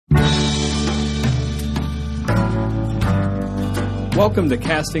Welcome to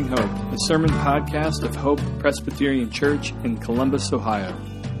Casting Hope, a sermon podcast of Hope Presbyterian Church in Columbus, Ohio.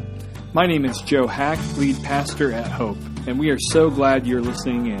 My name is Joe Hack, lead pastor at Hope, and we are so glad you're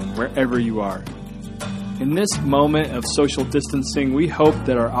listening in wherever you are. In this moment of social distancing, we hope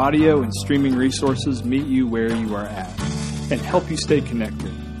that our audio and streaming resources meet you where you are at and help you stay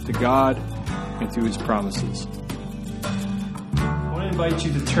connected to God and to His promises. I want to invite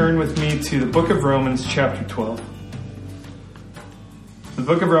you to turn with me to the book of Romans, chapter 12. The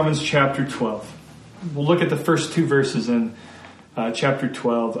book of Romans, chapter 12. We'll look at the first two verses in chapter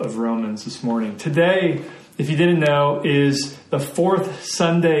 12 of Romans this morning. Today, if you didn't know, is the fourth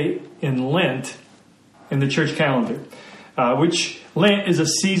Sunday in Lent in the church calendar, which Lent is a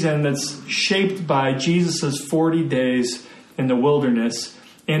season that's shaped by Jesus' 40 days in the wilderness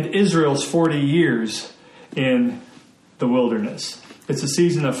and Israel's 40 years in the wilderness. It's a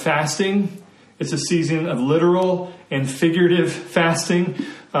season of fasting. It's a season of literal and figurative fasting.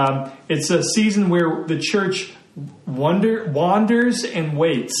 It's a season where the church wanders and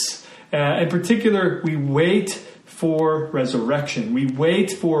waits. In particular, we wait for resurrection. We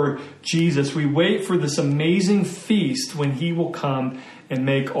wait for Jesus. We wait for this amazing feast when He will come and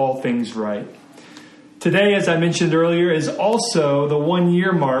make all things right. Today, as I mentioned earlier, is also the 1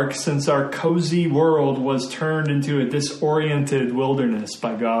 year mark since our cozy world was turned into a disoriented wilderness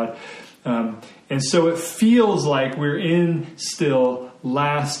by God. And so it feels like we're in still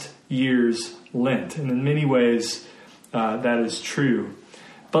last year's Lent. And in many ways, that is true.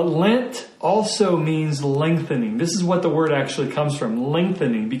 But Lent also means lengthening. This is what the word actually comes from,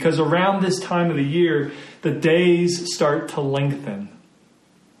 lengthening. Because around this time of the year, the days start to lengthen.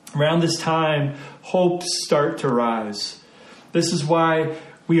 Around this time, hopes start to rise. This is why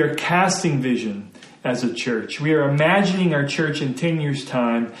we are casting vision as a church. We are imagining our church in 10 years'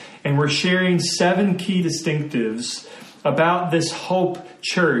 time, and we're sharing 7 key distinctives about this Hope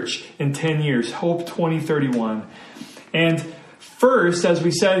Church in 10 years, Hope 2031. And first, as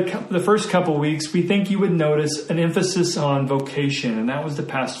we said the first couple weeks, we think you would notice an emphasis on vocation, and that was the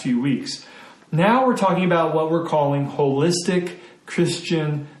past few weeks. Now we're talking about what we're calling holistic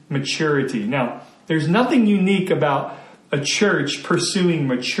Christian maturity. Now, there's nothing unique about a church pursuing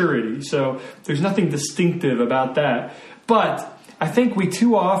maturity, so there's nothing distinctive about that. But I think we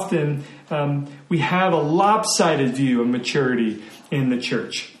too often we have a lopsided view of maturity in the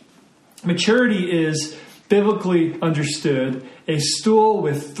church. Maturity is, biblically understood, a stool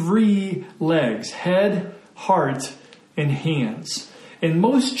with 3 legs: head, heart, and hands. In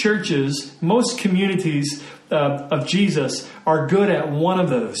most churches, most communities of Jesus are good at one of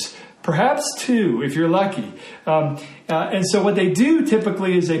those. Perhaps 2, if you're lucky. And so what they do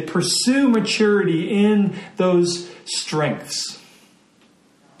typically is they pursue maturity in those strengths.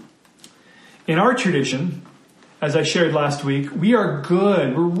 In our tradition, as I shared last week, we're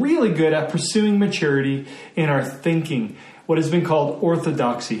really good at pursuing maturity in our thinking, what has been called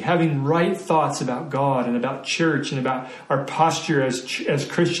orthodoxy, having right thoughts about God and about church and about our posture as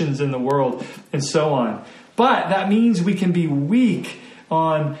Christians in the world and so on. But that means we can be weak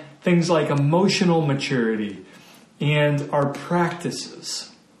on things like emotional maturity and our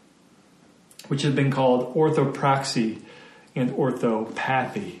practices, which have been called orthopraxy and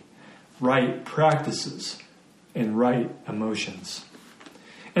orthopathy, right practices and right emotions.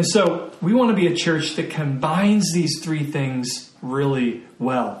 And so we want to be a church that combines these 3 things really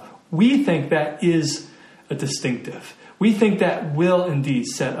well. We think that is a distinctive. We think that will indeed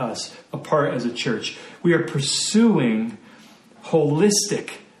set us apart as a church. We are pursuing holistic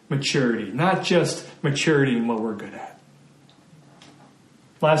maturity, not just maturity in what we're good at.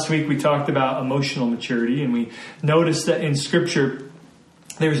 Last week we talked about emotional maturity, and we noticed that in Scripture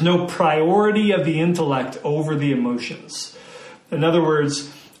there's no priority of the intellect over the emotions. In other words,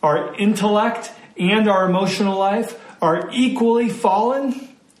 our intellect and our emotional life are equally fallen,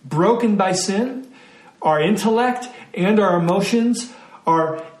 broken by sin. Our intellect and our emotions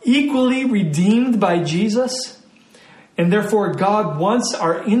are equally redeemed by Jesus. And therefore, God wants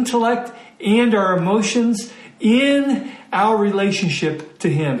our intellect and our emotions in our relationship to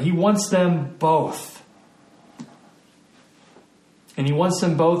Him. He wants them both. And He wants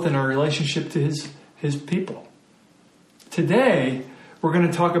them both in our relationship to His people. Today, we're going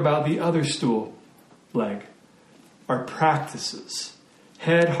to talk about the other stool leg, our practices.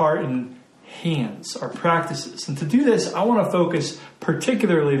 Head, heart, and hands, our practices. And to do this, I want to focus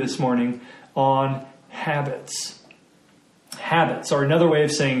particularly this morning on habits. Habits are another way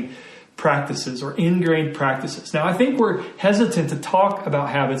of saying practices or ingrained practices. Now, I think we're hesitant to talk about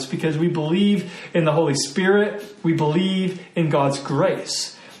habits because we believe in the Holy Spirit. We believe in God's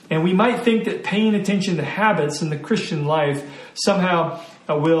grace. And we might think that paying attention to habits in the Christian life somehow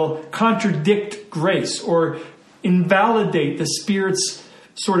will contradict grace or invalidate the Spirit's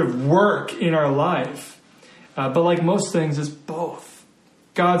sort of work in our life. But like most things, it's both.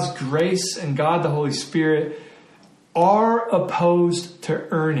 God's grace and God the Holy Spirit are opposed to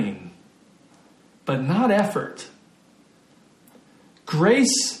earning, but not effort.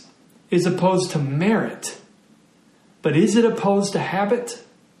 Grace is opposed to merit, but is it opposed to habit?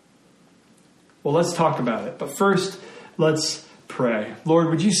 Well, let's talk about it. But first, let's pray. Lord,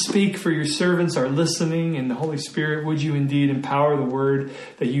 would you speak for your servants are listening, and the Holy Spirit, would you indeed empower the word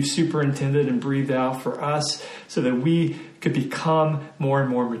that you superintended and breathed out for us so that we could become more and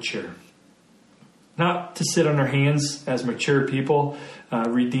more mature. Not to sit on our hands as mature people,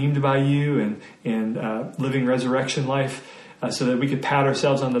 redeemed by you and living resurrection life, so that we could pat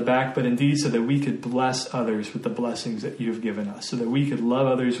ourselves on the back, but indeed so that we could bless others with the blessings that you have given us, so that we could love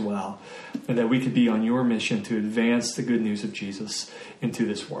others well, and that we could be on your mission to advance the good news of Jesus into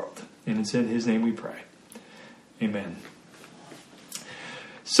this world. And it's in his name we pray. Amen.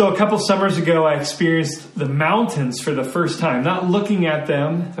 So a couple summers ago, I experienced the mountains for the first time. Not looking at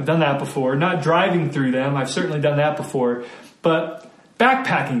them, I've done that before. Not driving through them, I've certainly done that before. But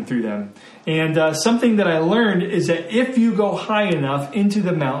backpacking through them. And something that I learned is that if you go high enough into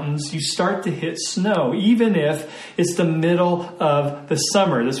the mountains, you start to hit snow, even if it's the middle of the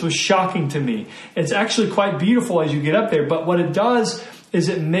summer. This was shocking to me. It's actually quite beautiful as you get up there, but what it does is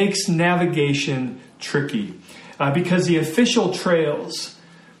it makes navigation tricky because the official trails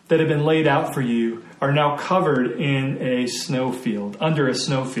that have been laid out for you are now covered in a snowfield, under a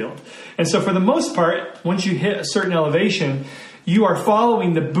snowfield. And so for the most part, once you hit a certain elevation, you are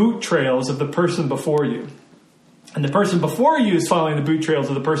following the boot trails of the person before you. And the person before you is following the boot trails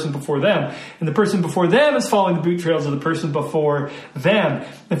of the person before them. And the person before them is following the boot trails of the person before them.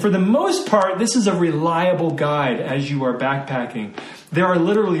 And for the most part, this is a reliable guide as you are backpacking. There are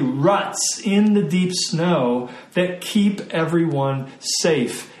literally ruts in the deep snow that keep everyone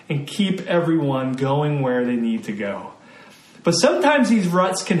safe and keep everyone going where they need to go. But sometimes these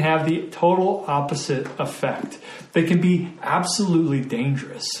ruts can have the total opposite effect. They can be absolutely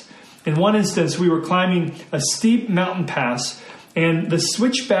dangerous. In one instance, we were climbing a steep mountain pass, and the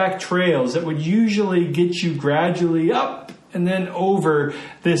switchback trails that would usually get you gradually up and then over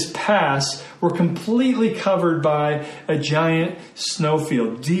this pass were completely covered by a giant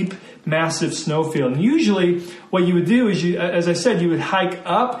snowfield, deep, massive snowfield. And usually what you would do is, as I said, you would hike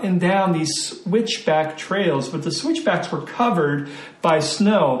up and down these switchback trails, but the switchbacks were covered by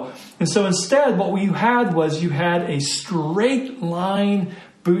snow. And so instead, what you had a straight line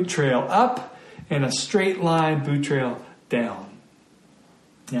boot trail up and a straight line boot trail down.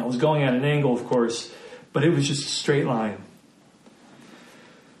 Now, it was going at an angle, of course, but it was just a straight line.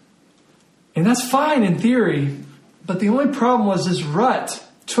 And that's fine in theory, but the only problem was this rut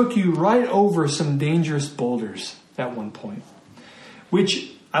took you right over some dangerous boulders at one point,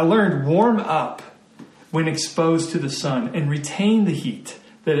 which I learned warm up when exposed to the sun and retain the heat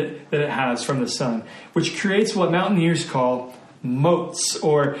that it has from the sun, which creates what mountaineers call moats,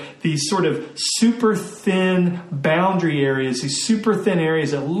 or these sort of super thin boundary areas, these super thin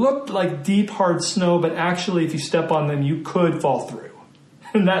areas that looked like deep, hard snow, but actually if you step on them, you could fall through.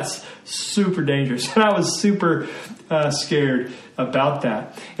 And that's super dangerous. And I was super scared about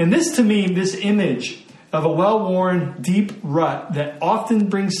that. And this, to me, this image of a well-worn, deep rut that often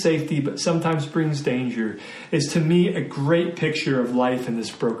brings safety but sometimes brings danger is, to me, a great picture of life in this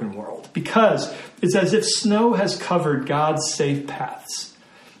broken world. Because it's as if snow has covered God's safe paths.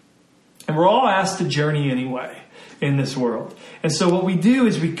 And we're all asked to journey anyway in this world. And so what we do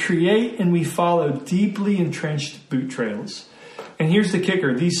is we create and we follow deeply entrenched boot trails. And here's the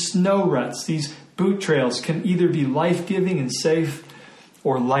kicker. These snow ruts, these boot trails can either be life-giving and safe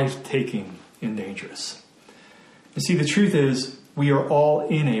or life-taking and dangerous. You see, the truth is we are all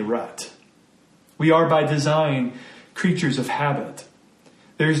in a rut. We are by design creatures of habit.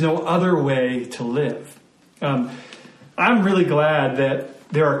 There's no other way to live. I'm really glad that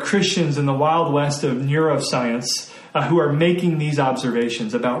there are Christians in the Wild West of neuroscience who are making these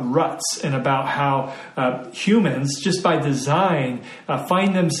observations about ruts and about how humans, just by design,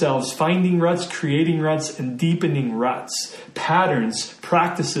 find themselves finding ruts, creating ruts, and deepening ruts, patterns,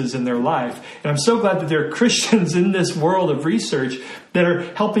 practices in their life. And I'm so glad that there are Christians in this world of research that are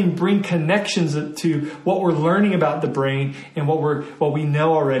helping bring connections to what we're learning about the brain and what we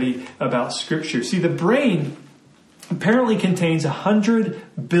know already about Scripture. See, the brain apparently contains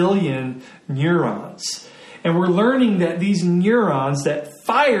 100 billion neurons. And we're learning that these neurons that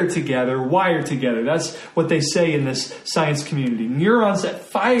fire together wire together. That's what they say in this science community. Neurons that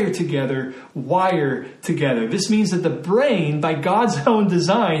fire together wire together. This means that the brain, by God's own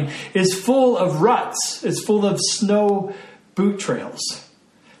design, is full of ruts. It's full of snow boot trails.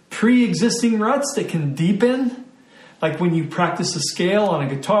 Pre-existing ruts that can deepen, like when you practice a scale on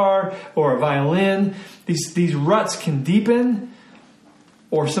a guitar or a violin. These ruts can deepen,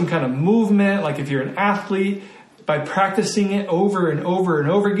 or some kind of movement, like if you're an athlete, by practicing it over and over and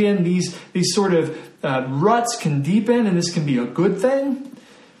over again, these sort of ruts can deepen, and this can be a good thing.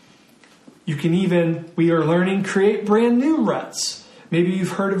 You can even, we are learning, create brand new ruts. Maybe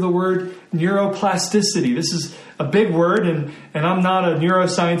you've heard of the word neuroplasticity. This is a big word, and I'm not a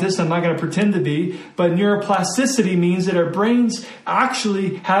neuroscientist. I'm not going to pretend to be. But neuroplasticity means that our brains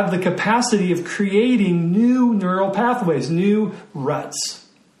actually have the capacity of creating new neural pathways, new ruts,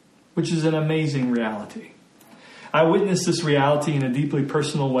 which is an amazing reality. I witnessed this reality in a deeply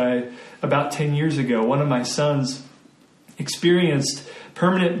personal way about 10 years ago. One of my sons experienced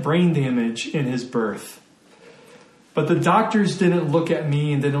permanent brain damage in his birth. But the doctors didn't look at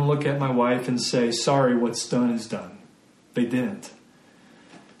me and didn't look at my wife and say, sorry, what's done is done. They didn't.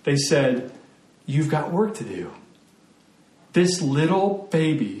 They said, you've got work to do. This little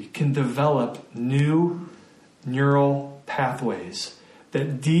baby can develop new neural pathways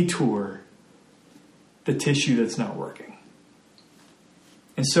that detour the tissue that's not working.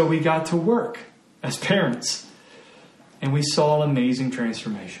 And so we got to work as parents, and we saw an amazing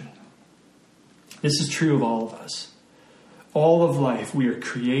transformation. This is true of all of us. All of life, we are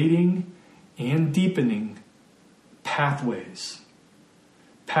creating and deepening pathways.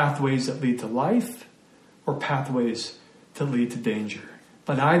 Pathways that lead to life, or pathways that lead to danger.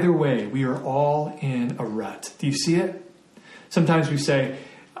 But either way, we are all in a rut. Do you see it? Sometimes we say,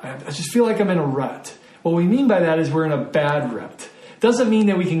 I just feel like I'm in a rut. What we mean by that is we're in a bad rut. Doesn't mean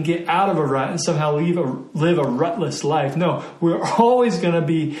that we can get out of a rut and somehow live a rutless life. No, we're always going to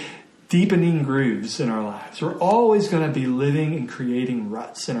be deepening grooves in our lives. We're always going to be living and creating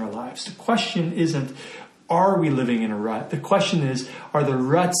ruts in our lives. The question isn't, are we living in a rut? The question is, are the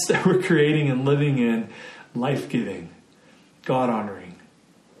ruts that we're creating and living in life-giving, God-honoring,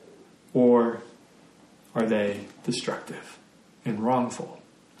 or are they destructive and wrongful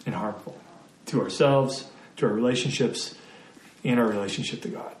and harmful to ourselves, to our relationships, and our relationship to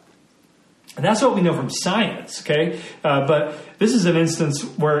God? And that's what we know from science, okay? But this is an instance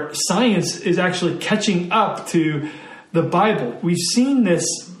where science is actually catching up to the Bible. We've seen this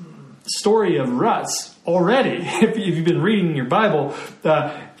story of ruts already. If you've been reading your Bible,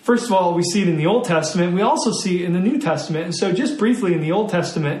 first of all, we see it in the Old Testament. We also see it in the New Testament. And so just briefly in the Old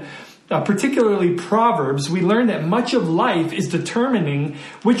Testament, particularly Proverbs, we learn that much of life is determining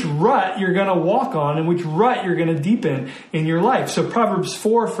which rut you're going to walk on and which rut you're going to deepen in your life. So Proverbs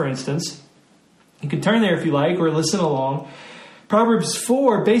 4, for instance, you can turn there if you like or listen along. Proverbs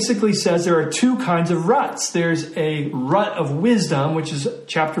 4 basically says there are two kinds of ruts. There's a rut of wisdom, which is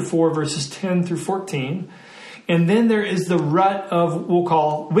chapter 4, verses 10 through 14. And then there is the rut of, we'll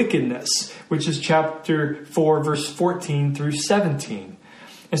call, wickedness, which is chapter 4, verse 14 through 17.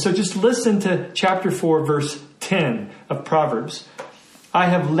 And so just listen to chapter 4, verse 10 of Proverbs. I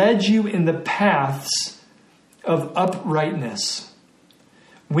have led you in the paths of uprightness.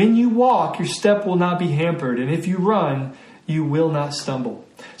 When you walk, your step will not be hampered. And if you run, you will not stumble.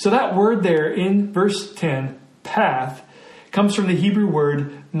 So that word there in verse 10, path, comes from the Hebrew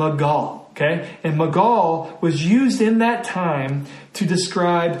word magal. Okay? And magal was used in that time to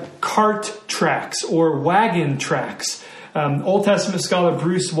describe cart tracks or wagon tracks. Old Testament scholar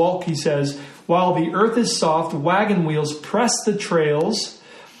Bruce Waltke says, while the earth is soft, wagon wheels press the trails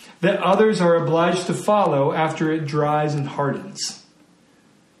that others are obliged to follow after it dries and hardens.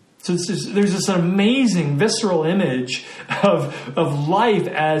 So there's this amazing visceral image of life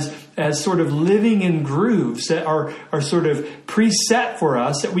as sort of living in grooves that are sort of preset for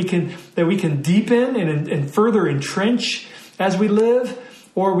us that we can deepen and further entrench as we live,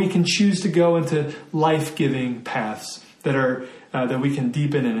 or we can choose to go into life-giving paths that we can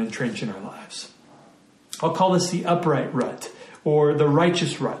deepen and entrench in our lives. I'll call this the upright rut or the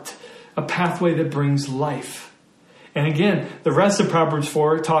righteous rut, a pathway that brings life. And again, the rest of Proverbs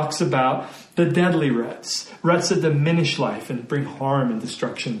 4 talks about the deadly ruts that diminish life and bring harm and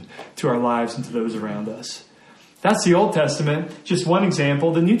destruction to our lives and to those around us. That's the Old Testament, just one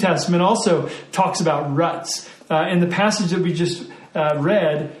example. The New Testament also talks about ruts. In the passage that we just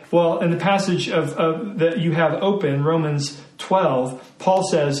read, in the passage that you have open, Romans 12, Paul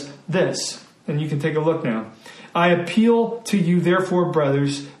says this, and you can take a look now. I appeal to you, therefore,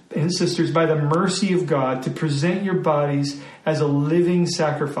 brothers, and sisters, by the mercy of God, to present your bodies as a living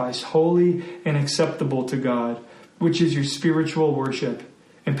sacrifice, holy and acceptable to God, which is your spiritual worship.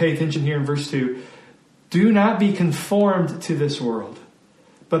 And pay attention here in verse 2. Do not be conformed to this world,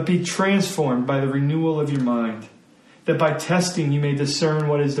 but be transformed by the renewal of your mind, that by testing you may discern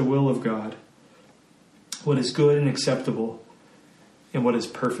what is the will of God, what is good and acceptable, and what is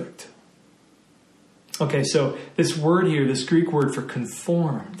perfect. Okay, so this word here, this Greek word for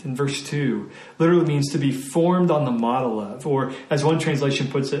conformed in verse 2, literally means to be formed on the model of, or as one translation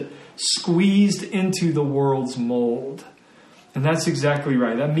puts it, squeezed into the world's mold. And that's exactly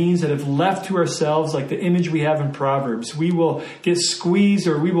right. That means that if left to ourselves, like the image we have in Proverbs, we will get squeezed,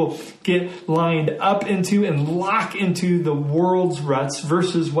 or we will get lined up into and lock into the world's ruts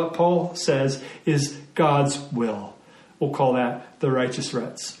versus what Paul says is God's will. We'll call that the righteous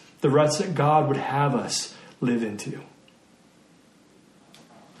ruts. The ruts that God would have us live into.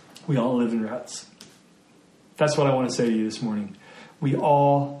 We all live in ruts. That's what I want to say to you this morning. We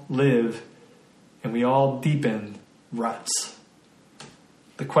all live and we all deepen ruts.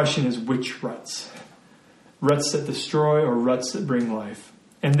 The question is, which ruts? Ruts that destroy or ruts that bring life?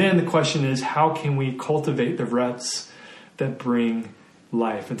 And then the question is, how can we cultivate the ruts that bring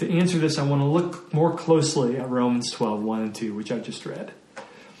life? And to answer this, I want to look more closely at Romans 12, 1 and 2, which I just read.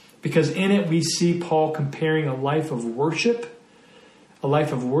 Because in it we see Paul comparing a life of worship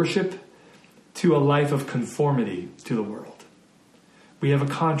to a life of conformity to the world. We have a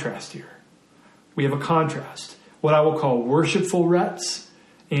contrast here. We have a contrast. What I will call worshipful ruts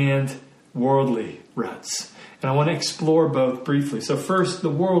and worldly ruts. And I want to explore both briefly. So first, the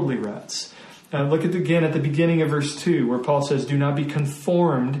worldly ruts. Look again at the beginning of verse 2, where Paul says, do not be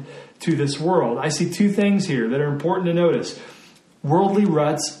conformed to this world. I see two things here that are important to notice. Worldly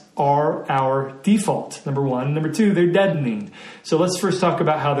ruts are our default, number one. Number two, they're deadening. So let's first talk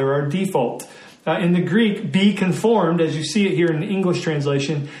about how they're our default. In the Greek, be conformed, as you see it here in the English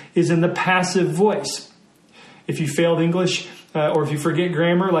translation, is in the passive voice. If you failed English or if you forget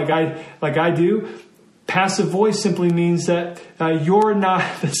grammar like I do, passive voice simply means that you're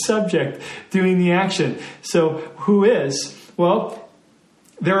not the subject doing the action. So who is? Well,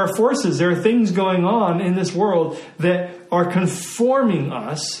 there are forces, there are things going on in this world that are conforming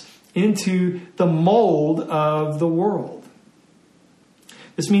us into the mold of the world.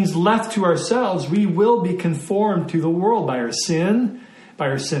 This means left to ourselves, we will be conformed to the world by our sin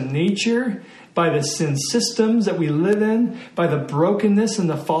nature, by the sin systems that we live in, by the brokenness and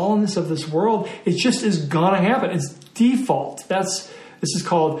the fallenness of this world. It just is going to happen. It's default. This is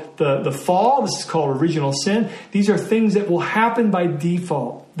called the fall. This is called original sin. These are things that will happen by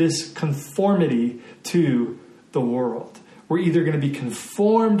default, this conformity to the world. We're either going to be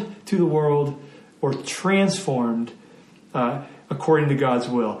conformed to the world or transformed according to God's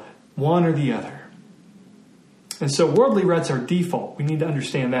will, one or the other. And so worldly ruts are default. We need to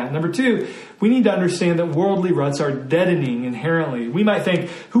understand that. Number two, we need to understand that worldly ruts are deadening inherently. We might think,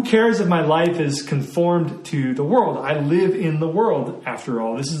 who cares if my life is conformed to the world? I live in the world, after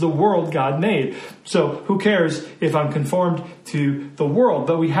all. This is the world God made. So who cares if I'm conformed to the world?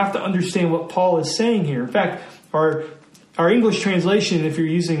 But we have to understand what Paul is saying here. In fact, our English translation, if you're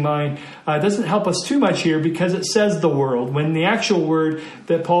using mine, doesn't help us too much here because it says the world, when the actual word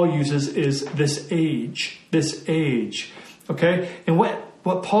that Paul uses is this age. Okay? And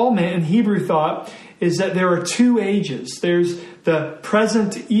what Paul meant and Hebrew thought is that there are two ages. There's the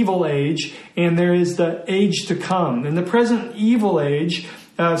present evil age and there is the age to come. And the present evil age,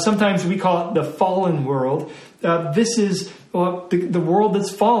 sometimes we call it the fallen world. This is the world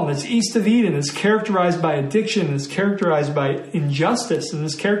that's fallen. It's east of Eden. It's characterized by addiction. It's characterized by injustice. And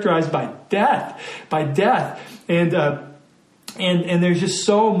it's characterized by death. And there's just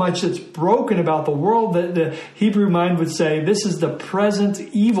so much that's broken about the world that the Hebrew mind would say this is the present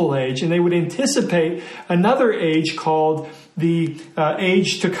evil age. And they would anticipate another age called the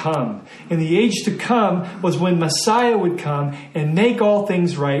age to come. And the age to come was when Messiah would come and make all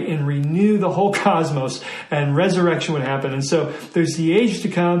things right and renew the whole cosmos, and resurrection would happen. And so there's the age to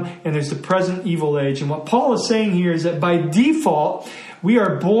come and there's the present evil age. And what Paul is saying here is that by default, we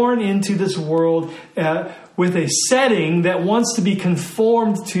are born into this world with a setting that wants to be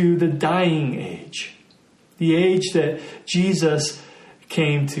conformed to the dying age, the age that Jesus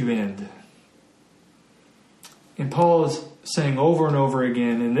came to end. And Paul is saying over and over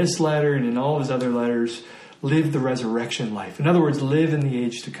again in this letter and in all of his other letters, live the resurrection life. In other words, live in the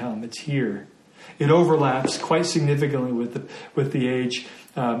age to come. It's here. It overlaps quite significantly with the age,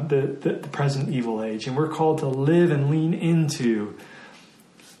 the present evil age. And we're called to live and lean into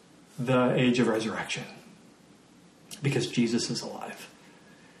the age of resurrection because Jesus is alive.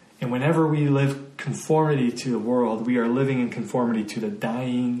 And whenever we live conformity to the world, we are living in conformity to the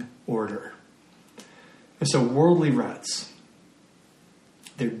dying order. And so worldly ruts,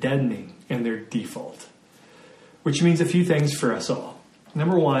 they're deadening and they're default. Which means a few things for us all.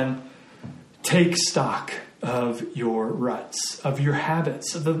 Number one, take stock of your ruts, of your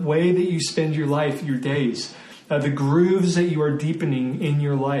habits, of the way that you spend your life, your days, the grooves that you are deepening in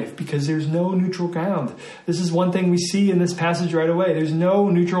your life, because there's no neutral ground. This is one thing we see in this passage right away. There's no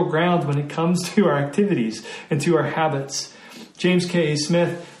neutral ground when it comes to our activities and to our habits. James K.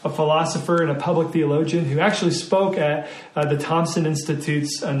 Smith, a philosopher and a public theologian who actually spoke at the Thompson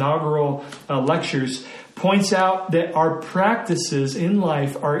Institute's inaugural lectures, points out that our practices in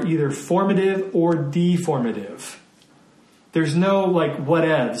life are either formative or deformative. There's no like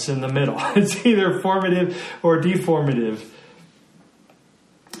whatevs in the middle. It's either formative or deformative.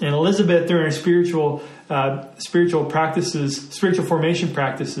 And Elizabeth, during her spiritual formation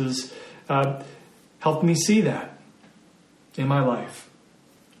practices, helped me see that in my life.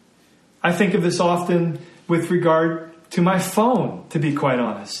 I think of this often with regard to my phone, to be quite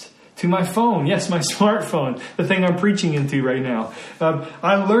honest. To my phone, yes, my smartphone, the thing I'm preaching into right now.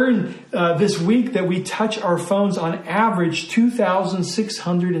 I learned this week that we touch our phones on average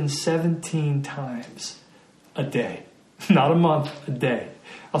 2,617 times a day. Not a month, a day.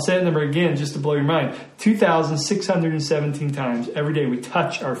 I'll say that number again just to blow your mind. 2,617 times every day we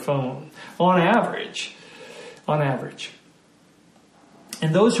touch our phone on average. On average.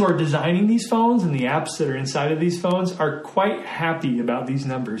 And those who are designing these phones and the apps that are inside of these phones are quite happy about these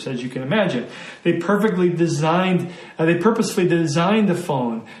numbers, as you can imagine. They purposefully designed the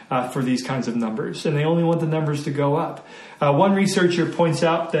phone for these kinds of numbers, and they only want the numbers to go up. One researcher points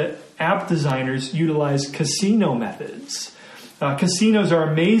out that app designers utilize casino methods. Casinos are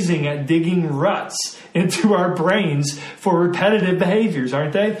amazing at digging ruts into our brains for repetitive behaviors,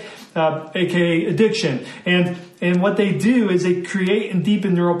 aren't they? AKA addiction. And what they do is they create and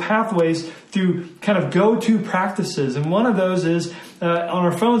deepen neural pathways through kind of go-to practices. And one of those is on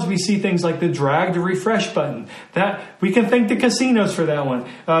our phones, we see things like the drag to refresh button. That we can thank the casinos for that one.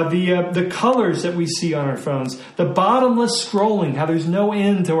 The colors that we see on our phones, the bottomless scrolling, how there's no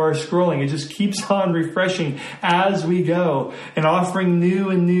end to our scrolling. It just keeps on refreshing as we go and offering new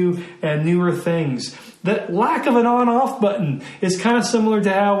and newer things. The lack of an on-off button is kind of similar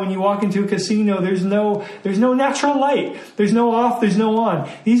to how when you walk into a casino, there's no natural light. There's no off, there's no on.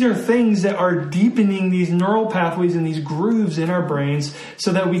 These are things that are deepening these neural pathways and these grooves in our brains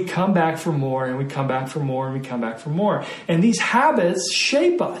so that we come back for more and we come back for more and we come back for more. And these habits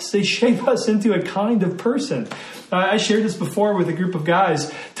shape us. They shape us into a kind of person. I shared this before with a group of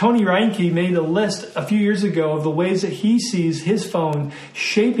guys. Tony Reinke made a list a few years ago of the ways that he sees his phone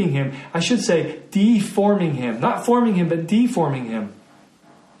shaping him. I should say deforming him. Not forming him, but deforming him.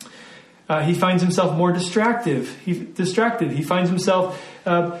 He finds himself more distracted. He finds himself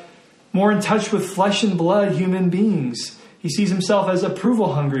more in touch with flesh and blood human beings. He sees himself as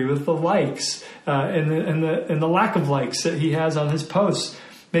approval hungry with the likes and the lack of likes that he has on his posts.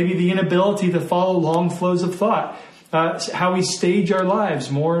 Maybe the inability to follow long flows of thought. How we stage our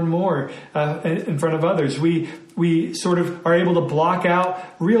lives more and more in front of others. We sort of are able to block out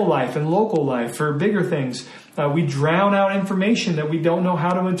real life and local life for bigger things. We drown out information that we don't know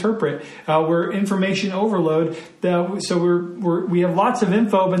how to interpret. We're information overload. So we have lots of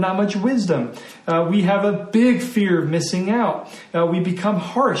info, but not much wisdom. We have a big fear of missing out. We become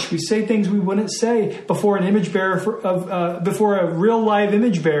harsh. We say things we wouldn't say before an image bearer before a real live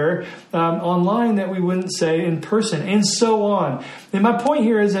image bearer online that we wouldn't say in person, and so on. And my point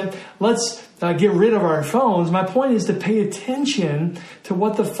here is that let's get rid of our phones. My point is to pay attention to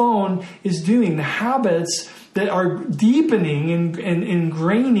what the phone is doing, the habits that are deepening and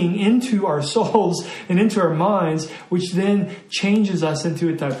ingraining into our souls and into our minds, which then changes us into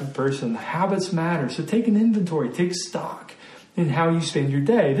a type of person. The habits matter. So take an inventory, take stock in how you spend your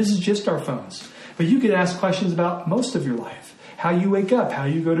day. This is just our phones. But you could ask questions about most of your life. How you wake up, how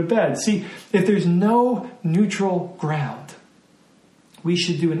you go to bed. See, if there's no neutral ground, we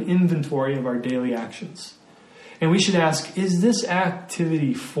should do an inventory of our daily actions. And we should ask, is this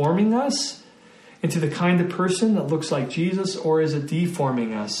activity forming us into the kind of person that looks like Jesus, or is it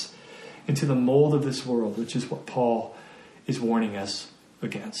deforming us into the mold of this world, which is what Paul is warning us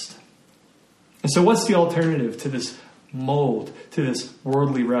against? And so what's the alternative to this mold, to this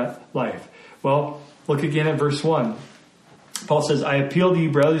worldly life? Well, look again at verse 1. Paul says, I appeal to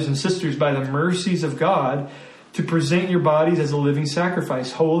you, brothers and sisters, by the mercies of God, to present your bodies as a living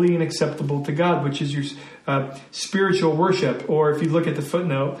sacrifice, holy and acceptable to God, which is your spiritual worship, or if you look at the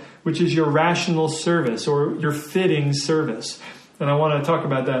footnote, which is your rational service or your fitting service. And I want to talk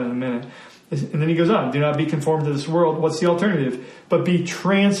about that in a minute. And then he goes on, do not be conformed to this world. What's the alternative? But be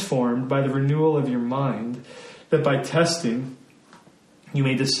transformed by the renewal of your mind, that by testing you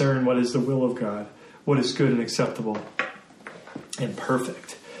may discern what is the will of God, what is good and acceptable and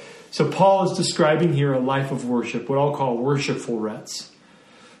perfect. So Paul is describing here a life of worship, what I'll call worshipful ruts,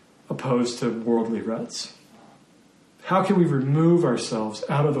 opposed to worldly ruts. How can we remove ourselves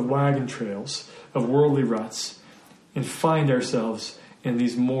out of the wagon trails of worldly ruts and find ourselves in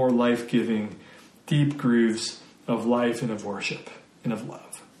these more life-giving, deep grooves of life and of worship and of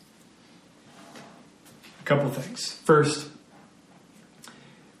love? A couple things. First,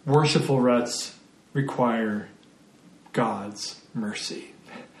 worshipful ruts require God's mercy.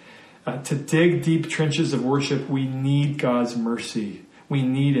 To dig deep trenches of worship, we need God's mercy. We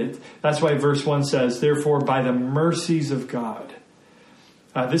need it. That's why verse 1 says, therefore, by the mercies of God.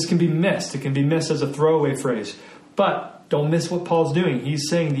 This can be missed. It can be missed as a throwaway phrase. But don't miss what Paul's doing. He's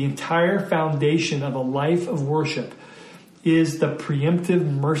saying the entire foundation of a life of worship is the preemptive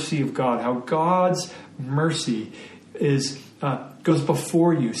mercy of God. How God's mercy is goes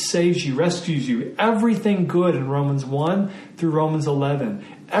before you, saves you, rescues you. Everything good in Romans 1 through Romans 11.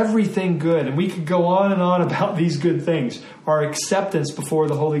 Everything good. And we could go on and on about these good things. Our acceptance before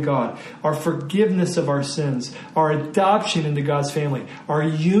the holy God. Our forgiveness of our sins. Our adoption into God's family. Our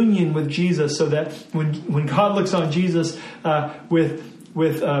union with Jesus, so that when God looks on Jesus with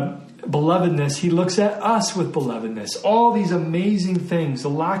belovedness, he looks at us with belovedness. All these amazing things, the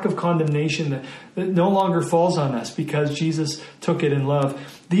lack of condemnation that no longer falls on us because Jesus took it in love.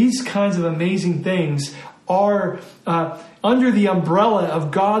 These kinds of amazing things are under the umbrella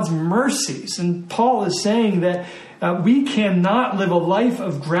of God's mercies. And Paul is saying that we cannot live a life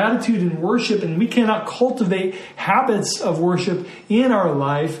of gratitude and worship, and we cannot cultivate habits of worship in our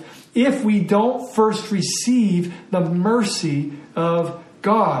life if we don't first receive the mercy of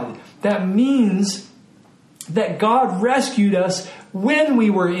God. That means that God rescued us when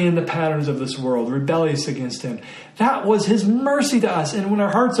we were in the patterns of this world, rebellious against him. That was his mercy to us. And when our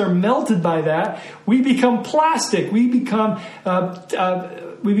hearts are melted by that, we become plastic. We become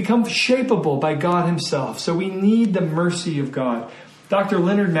shapeable by God himself. So we need the mercy of God. Dr.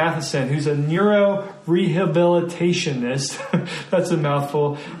 Leonard Matheson, who's a neuro-rehabilitationist, that's a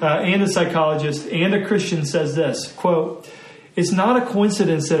mouthful, and a psychologist and a Christian, says this, quote, "It's not a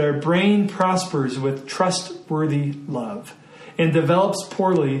coincidence that our brain prospers with trustworthy love and develops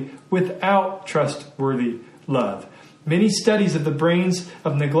poorly without trustworthy love. Many studies of the brains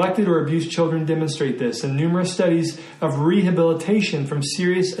of neglected or abused children demonstrate this, and numerous studies of rehabilitation from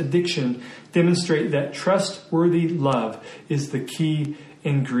serious addiction demonstrate that trustworthy love is the key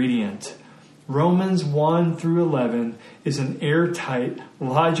ingredient." Romans 1 through 11 is an airtight,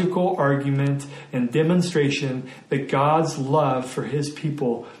 logical argument and demonstration that God's love for his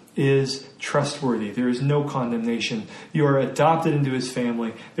people is trustworthy. There is no condemnation. You are adopted into his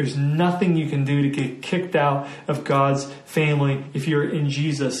family. There's nothing you can do to get kicked out of God's family if you're in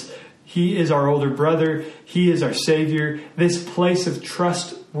Jesus. He is our older brother. He is our Savior. This place of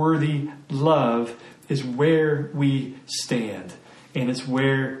trustworthy love is where we stand, and it's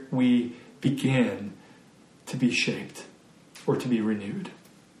where we begin to be shaped or to be renewed.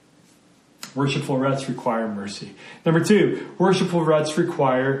 Worshipful ruts require mercy. Number 2, worshipful ruts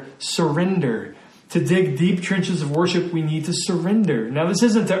require surrender. To dig deep trenches of worship, we need to surrender. Now, this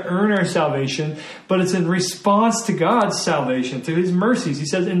isn't to earn our salvation, but it's in response to God's salvation, to his mercies. He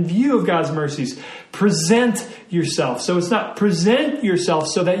says, in view of God's mercies, present yourself. So it's not present yourself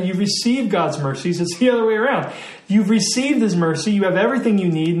so that you receive God's mercies. It's the other way around. You've received his mercy. You have everything you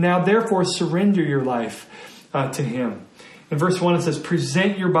need. Now, therefore, surrender your life to him. In verse 1, it says,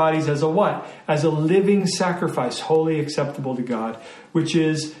 present your bodies as a what? As a living sacrifice, wholly acceptable to God, which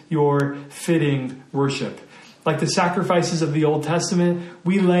is your fitting worship. Like the sacrifices of the Old Testament,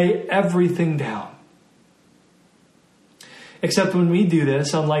 we lay everything down. Except when we do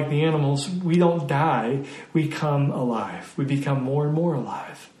this, unlike the animals, we don't die, we come alive. We become more and more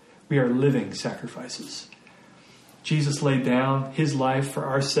alive. We are living sacrifices. Jesus laid down his life for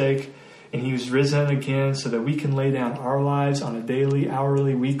our sake, and he was risen again so that we can lay down our lives on a daily,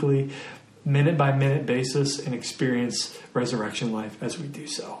 hourly, weekly, minute-by-minute basis and experience resurrection life as we do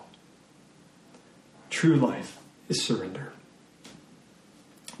so. True life is surrender.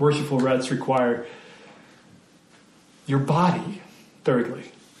 Worshipful ruts require your body,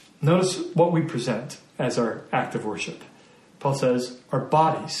 thirdly. Notice what we present as our act of worship. Paul says our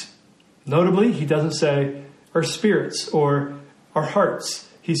bodies. Notably, he doesn't say our spirits or our hearts.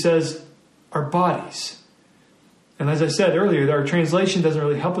 He says our bodies. And as I said earlier, our translation doesn't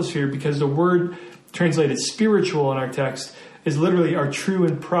really help us here because the word translated spiritual in our text is literally our true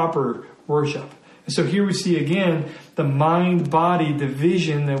and proper worship. And so here we see again the mind-body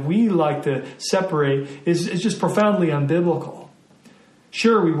division that we like to separate is just profoundly unbiblical.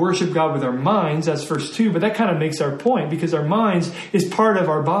 Sure, we worship God with our minds, that's verse 2, but that kind of makes our point because our minds is part of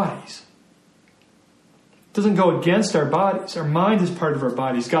our bodies. It doesn't go against our bodies. Our mind is part of our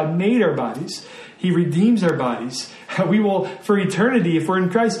bodies. God made our bodies. He redeems our bodies. We will, for eternity, if we're in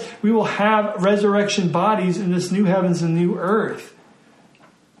Christ, we will have resurrection bodies in this new heavens and new earth.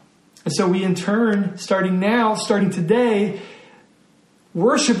 And so we in turn, starting today,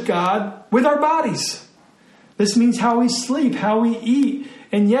 worship God with our bodies. This means how we sleep, how we eat.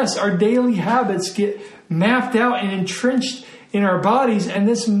 And yes, our daily habits get mapped out and entrenched in our bodies. And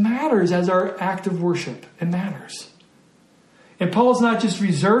this matters as our act of worship. It matters. And Paul's not just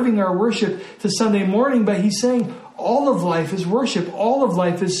reserving our worship to Sunday morning, but he's saying all of life is worship. All of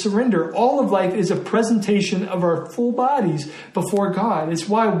life is surrender. All of life is a presentation of our full bodies before God. It's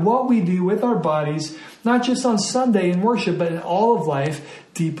why what we do with our bodies, not just on Sunday in worship, but in all of life,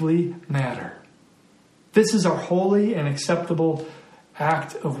 deeply matter. This is our holy and acceptable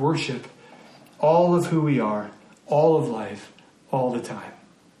act of worship. All of who we are, all of life, all the time.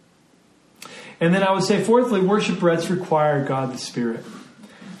 And then I would say, fourthly, worship rites require God the Spirit.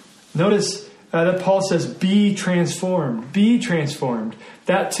 Notice that Paul says, be transformed. Be transformed.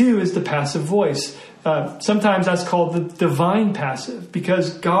 That too is the passive voice. Sometimes that's called the divine passive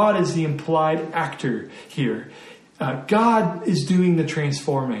because God is the implied actor here. God is doing the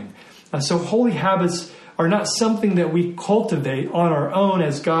transforming. So holy habits are not something that we cultivate on our own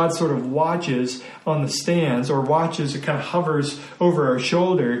as God sort of watches on the stands or watches or kind of hovers over our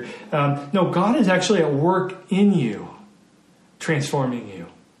shoulder. No, God is actually at work in you, transforming you.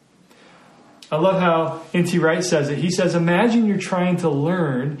 I love how N.T. Wright says it. He says, imagine you're trying to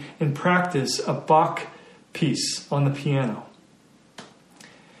learn and practice a Bach piece on the piano.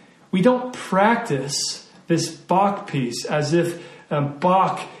 We don't practice this Bach piece as if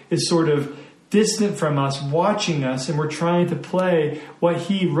Bach is sort of distant from us, watching us, and we're trying to play what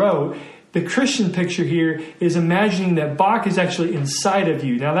he wrote. The Christian picture here is imagining that Bach is actually inside of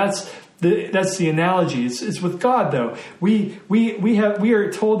you. Now that's the analogy. It's with God though. We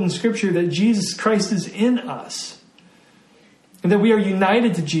are told in Scripture that Jesus Christ is in us, and that we are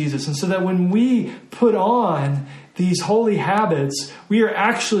united to Jesus, and so that when we put on these holy habits, we are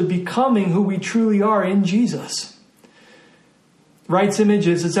actually becoming who we truly are in Jesus. Wright's image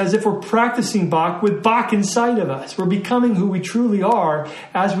is it's as if we're practicing Bach with Bach inside of us. We're becoming who we truly are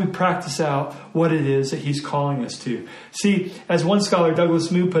as we practice out what it is that he's calling us to. See, as one scholar, Douglas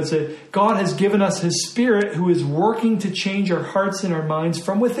Moo, puts it, God has given us his Spirit who is working to change our hearts and our minds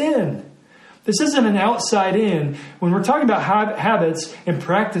from within. This isn't an outside in. When we're talking about habits and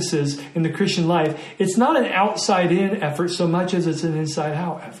practices in the Christian life, it's not an outside in effort so much as it's an inside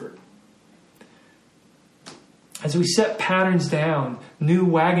out effort. As we set patterns down, new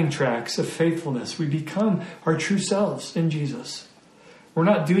wagon tracks of faithfulness, we become our true selves in Jesus. We're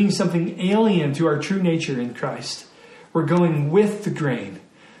not doing something alien to our true nature in Christ. We're going with the grain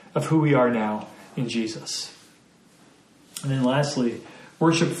of who we are now in Jesus. And then lastly,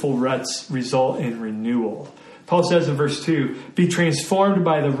 worshipful rites result in renewal. Paul says in verse 2, be transformed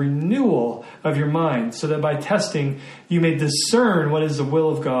by the renewal of your mind, so that by testing you may discern what is the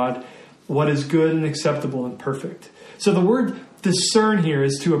will of God, what is good and acceptable and perfect. So the word discern here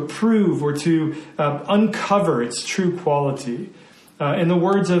is to approve or to uncover its true quality. In the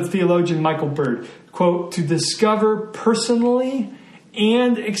words of theologian Michael Bird, quote, to discover personally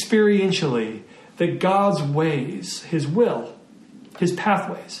and experientially that God's ways, his will, his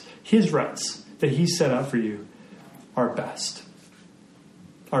pathways, his rights that he set out for you are best.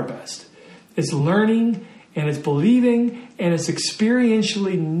 Are best. It's learning and it's believing and it's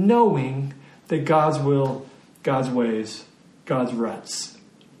experientially knowing that God's will, God's ways, God's rights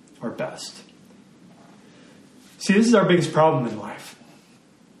are best. See, this is our biggest problem in life.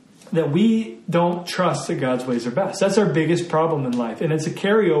 That we don't trust that God's ways are best. That's our biggest problem in life. And it's a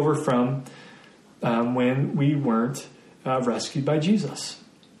carryover from when we weren't rescued by Jesus.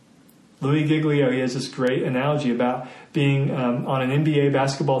 Louis Giglio, he has this great analogy about being on an NBA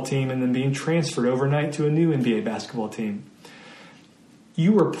basketball team and then being transferred overnight to a new NBA basketball team.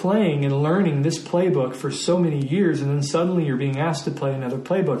 You were playing and learning this playbook for so many years, and then suddenly you're being asked to play another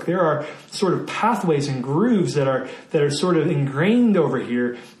playbook. There are sort of pathways and grooves that are sort of ingrained over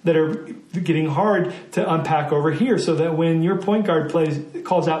here that are getting hard to unpack over here, so that when your point guard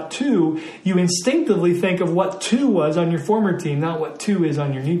calls out 2, you instinctively think of what 2 was on your former team, not what 2 is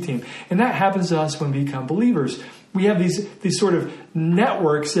on your new team. And that happens to us when we become believers. We have these sort of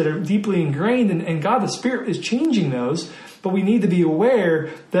networks that are deeply ingrained, and God the Spirit is changing those, but we need to be aware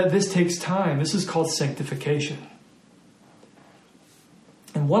that this takes time. This is called sanctification.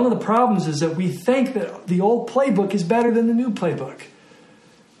 And one of the problems is that we think that the old playbook is better than the new playbook.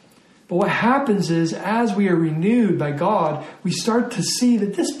 But what happens is, as we are renewed by God, we start to see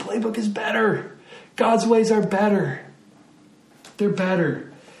that this playbook is better. God's ways are better. They're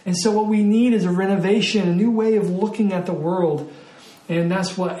better. And so what we need is a renovation, a new way of looking at the world. And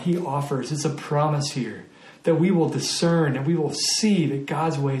that's what he offers. It's a promise here that we will discern and we will see that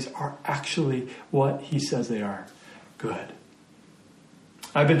God's ways are actually what he says they are. Good.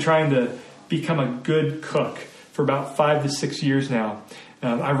 I've been trying to become a good cook for about 5 to 6 years now.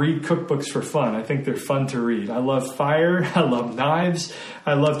 I read cookbooks for fun. I think they're fun to read. I love fire. I love knives.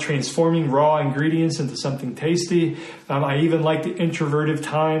 I love transforming raw ingredients into something tasty. I even like the introverted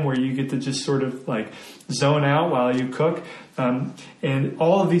time where you get to just sort of like zone out while you cook. And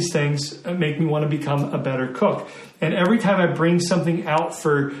all of these things make me want to become a better cook. And every time I bring something out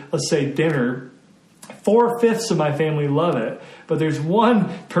for, let's say, dinner, 4/5 of my family love it. But there's one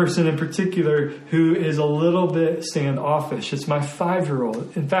person in particular who is a little bit standoffish. It's my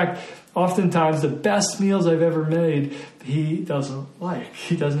 5-year-old. In fact, oftentimes the best meals I've ever made, he doesn't like.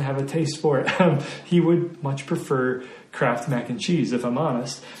 He doesn't have a taste for it. He would much prefer Kraft mac and cheese, if I'm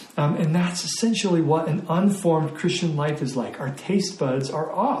honest. And that's essentially what an unformed Christian life is like. Our taste buds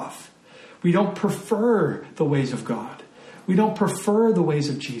are off. We don't prefer the ways of God. We don't prefer the ways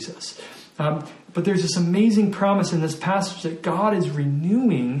of Jesus. But there's this amazing promise in this passage that God is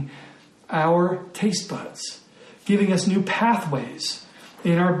renewing our taste buds, giving us new pathways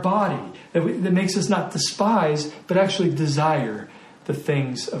in our body that makes us not despise, but actually desire the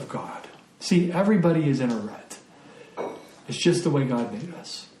things of God. See, everybody is in a rut. It's just the way God made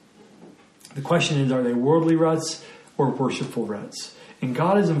us. The question is, are they worldly ruts or worshipful ruts? And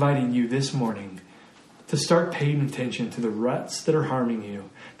God is inviting you this morning to start paying attention to the ruts that are harming you,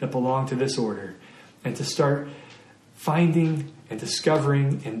 that belong to this order, and to start finding and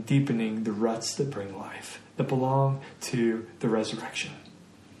discovering and deepening the ruts that bring life, that belong to the resurrection.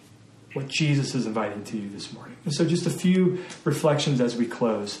 What Jesus is inviting to you this morning. And so just a few reflections as we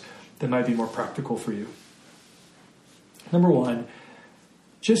close that might be more practical for you. Number one,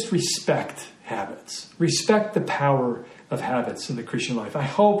 just respect habits. Respect the power of habits in the Christian life. I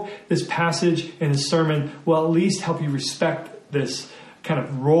hope this passage and this sermon will at least help you respect this kind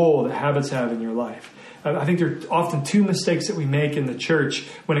of role that habits have in your life. I think there are often two mistakes that we make in the church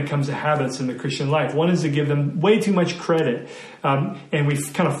when it comes to habits in the Christian life. One is to give them way too much credit, and we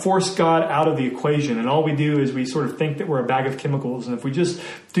kind of force God out of the equation. And all we do is we sort of think that we're a bag of chemicals, and if we just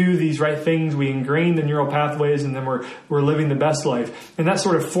do these right things, we ingrain the neural pathways, and then we're living the best life. And that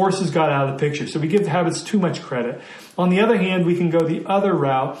sort of forces God out of the picture. So we give habits too much credit. On the other hand, we can go the other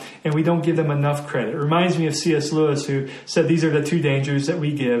route, and we don't give them enough credit. It reminds me of C.S. Lewis, who said these are the two dangers that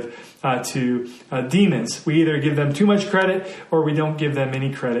we give to demons. We either give them too much credit or we don't give them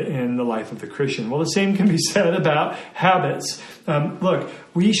any credit in the life of the Christian. Well, the same can be said about habits. Look,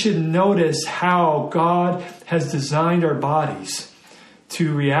 we should notice how God has designed our bodies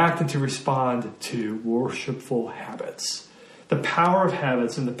to react and to respond to worshipful habits. The power of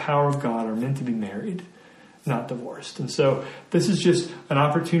habits and the power of God are meant to be married, not divorced. And so this is just an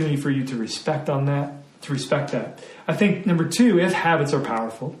opportunity for you to respect that. I think, number two, if habits are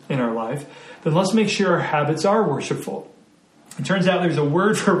powerful in our life, then let's make sure our habits are worshipful. It turns out there's a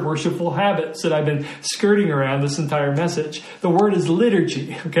word for worshipful habits that I've been skirting around this entire message. The word is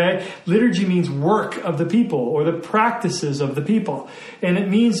liturgy, okay? Liturgy means work of the people or the practices of the people. And it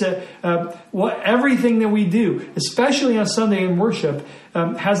means that everything that we do, especially on Sunday in worship,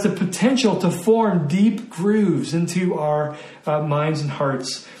 has the potential to form deep grooves into our minds and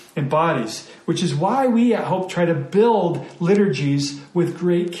hearts and bodies, which is why we at Hope try to build liturgies with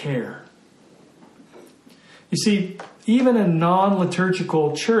great care. You see, even a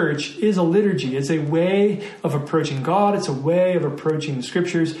non-liturgical church is a liturgy. It's a way of approaching God. It's a way of approaching the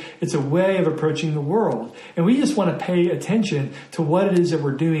scriptures. It's a way of approaching the world. And we just want to pay attention to what it is that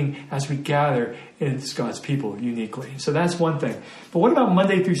we're doing as we gather as God's people uniquely. So that's one thing. But what about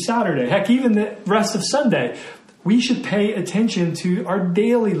Monday through Saturday? Heck, even the rest of Sunday. We should pay attention to our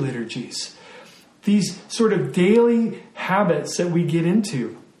daily liturgies. These sort of daily habits that we get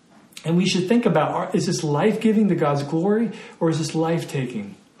into. And we should think about, is this life-giving to God's glory, or is this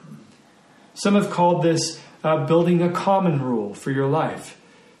life-taking? Some have called this building a common rule for your life.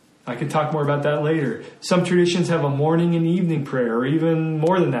 I can talk more about that later. Some traditions have a morning and evening prayer, or even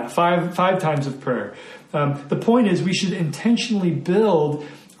more than that, five times of prayer. The point is we should intentionally build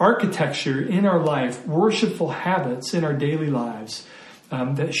architecture in our life, worshipful habits in our daily lives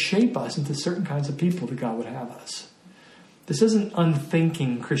that shape us into certain kinds of people that God would have us. This isn't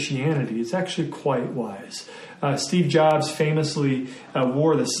unthinking Christianity. It's actually quite wise. Steve Jobs famously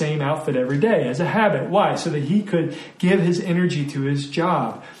wore the same outfit every day as a habit. Why? So that he could give his energy to his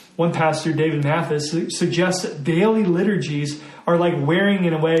job. One pastor, David Mathis, suggests that daily liturgies are like wearing,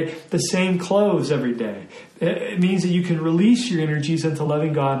 in a way, the same clothes every day. It means that you can release your energies into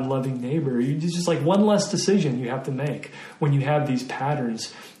loving God and loving neighbor. It's just like one less decision you have to make when you have these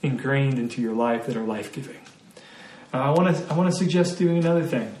patterns ingrained into your life that are life-giving. I want to suggest doing another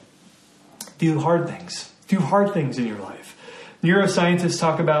thing. Do hard things. Do hard things in your life. Neuroscientists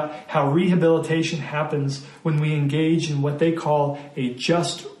talk about how rehabilitation happens when we engage in what they call a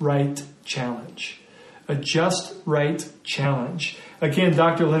just right challenge. A just right challenge. Again,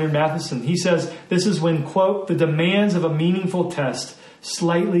 Dr. Leonard Matheson, he says this is when, quote, the demands of a meaningful test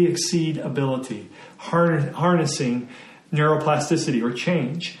slightly exceed ability, harnessing neuroplasticity or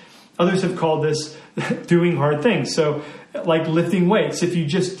change. Others have called this doing hard things. So like lifting weights, if you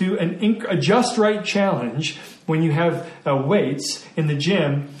just do a just right challenge, when you have weights in the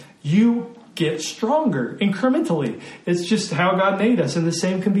gym, you get stronger incrementally. It's just how God made us. And the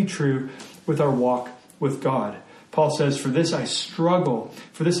same can be true with our walk with God. Paul says, for this I struggle,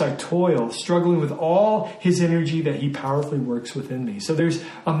 for this I toil, struggling with all his energy that he powerfully works within me. So there's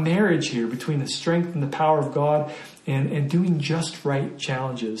a marriage here between the strength and the power of God and doing just right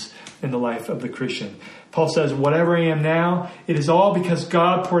challenges in the life of the Christian. Paul says, whatever I am now, it is all because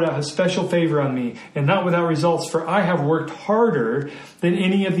God poured out his special favor on me, and not without results, for I have worked harder than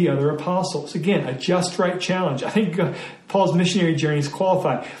any of the other apostles. Again, a just right challenge. I think Paul's missionary journey is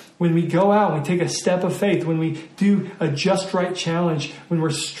qualified. When we go out, we take a step of faith, when we do a just right challenge, when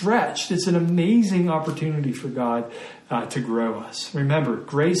we're stretched, it's an amazing opportunity for God to grow us. Remember,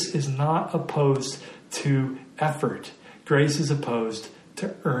 grace is not opposed to effort. Grace is opposed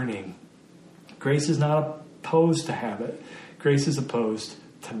to earning. Grace is not opposed to habit. Grace is opposed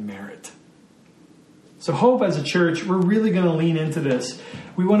to merit. So Hope as a church, we're really going to lean into this.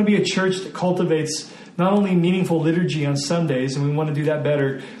 We want to be a church that cultivates not only meaningful liturgy on Sundays, and we want to do that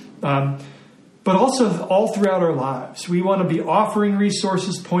better, but also all throughout our lives. We want to be offering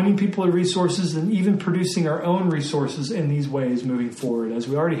resources, pointing people to resources, and even producing our own resources in these ways moving forward, as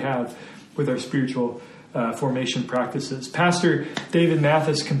we already have with our spiritual formation practices. Pastor David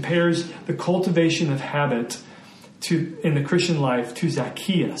Mathis compares the cultivation of habit in the Christian life to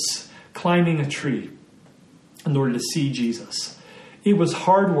Zacchaeus climbing a tree in order to see Jesus. It was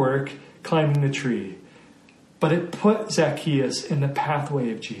hard work climbing the tree, but it put Zacchaeus in the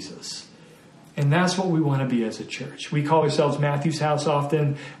pathway of Jesus. And that's what we want to be as a church. We call ourselves Matthew's House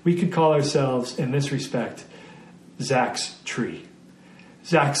often. We could call ourselves, in this respect, Zach's Tree.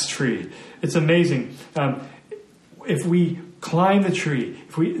 Zach's Tree. It's amazing. If we climb the tree,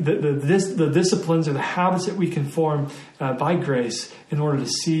 if we the disciplines or the habits that we can form by grace in order to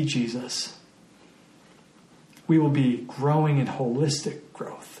see Jesus, we will be growing in holistic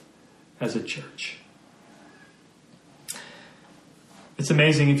growth as a church. It's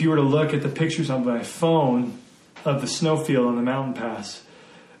amazing. If you were to look at the pictures on my phone of the snowfield on the mountain pass,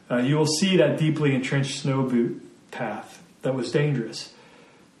 you will see that deeply entrenched snow boot path that was dangerous.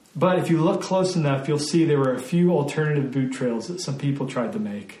 But if you look close enough, you'll see there were a few alternative boot trails that some people tried to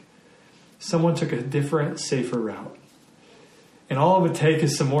make. Someone took a different, safer route. And all it would take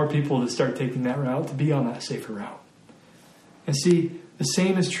is some more people to start taking that route, to be on that safer route. And see, the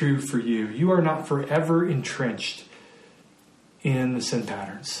same is true for you. You are not forever entrenched in the sin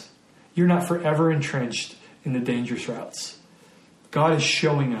patterns. You're not forever entrenched in the dangerous routes. God is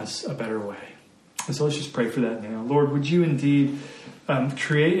showing us a better way. And so let's just pray for that now. Lord, would you indeed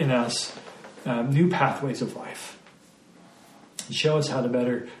create in us new pathways of life. And show us how to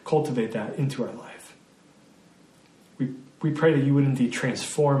better cultivate that into our life. We pray that you would indeed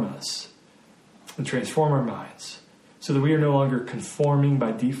transform us and transform our minds so that we are no longer conforming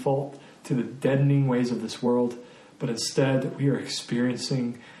by default to the deadening ways of this world, but instead that we are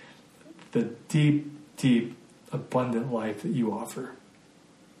experiencing the deep, deep, abundant life that you offer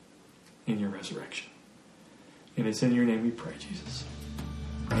in your resurrection. And it's in your name we pray, Jesus.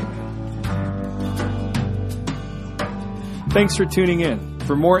 Amen. Thanks for tuning in.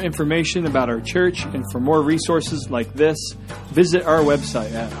 For more information about our church and for more resources like this, visit our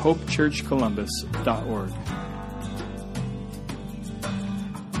website at hopechurchcolumbus.org.